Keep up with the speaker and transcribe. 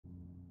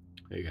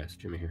Hey guys,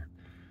 Jimmy here.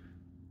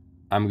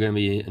 I'm going to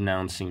be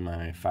announcing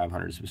my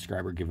 500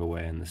 subscriber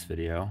giveaway in this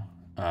video.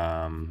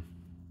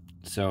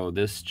 So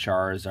this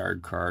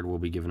Charizard card will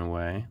be given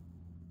away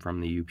from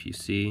the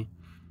UPC.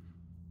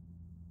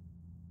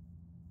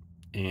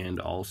 And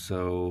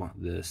also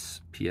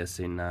this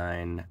PSA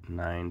 9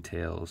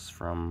 Ninetales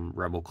from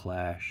Rebel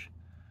Clash.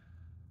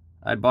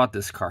 I bought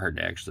this card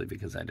actually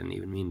because I didn't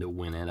even mean to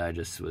win it. I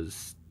just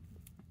was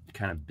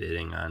kind of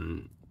bidding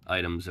on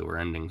items that were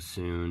ending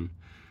soon.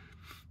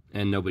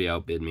 And nobody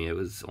outbid me. It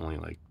was only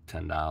like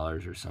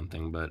 $10 or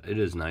something, but it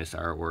is nice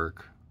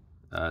artwork.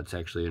 It's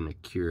actually an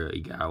Akira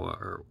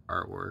Igawa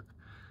artwork.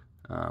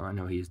 I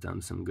know he's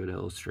done some good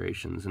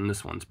illustrations, and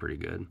this one's pretty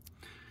good.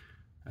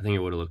 I think it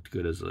would have looked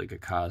good as like a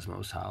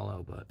Cosmos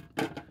Holo, but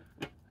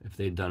if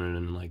they'd done it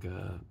in like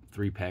a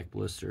 3-pack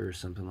blister or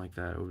something like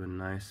that, it would have been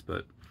nice.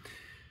 But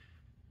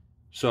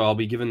so I'll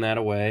be giving that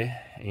away,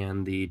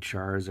 and the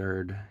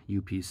Charizard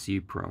UPC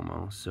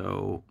promo.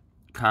 So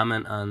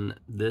comment on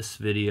this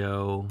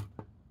video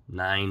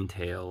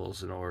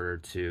Ninetales in order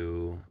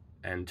to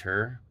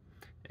enter,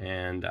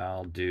 and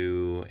I'll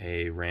do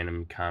a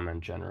random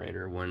comment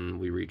generator when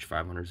we reach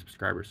 500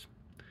 subscribers.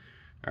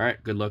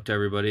 Alright, good luck to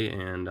everybody,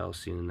 and I'll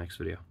see you in the next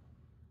video.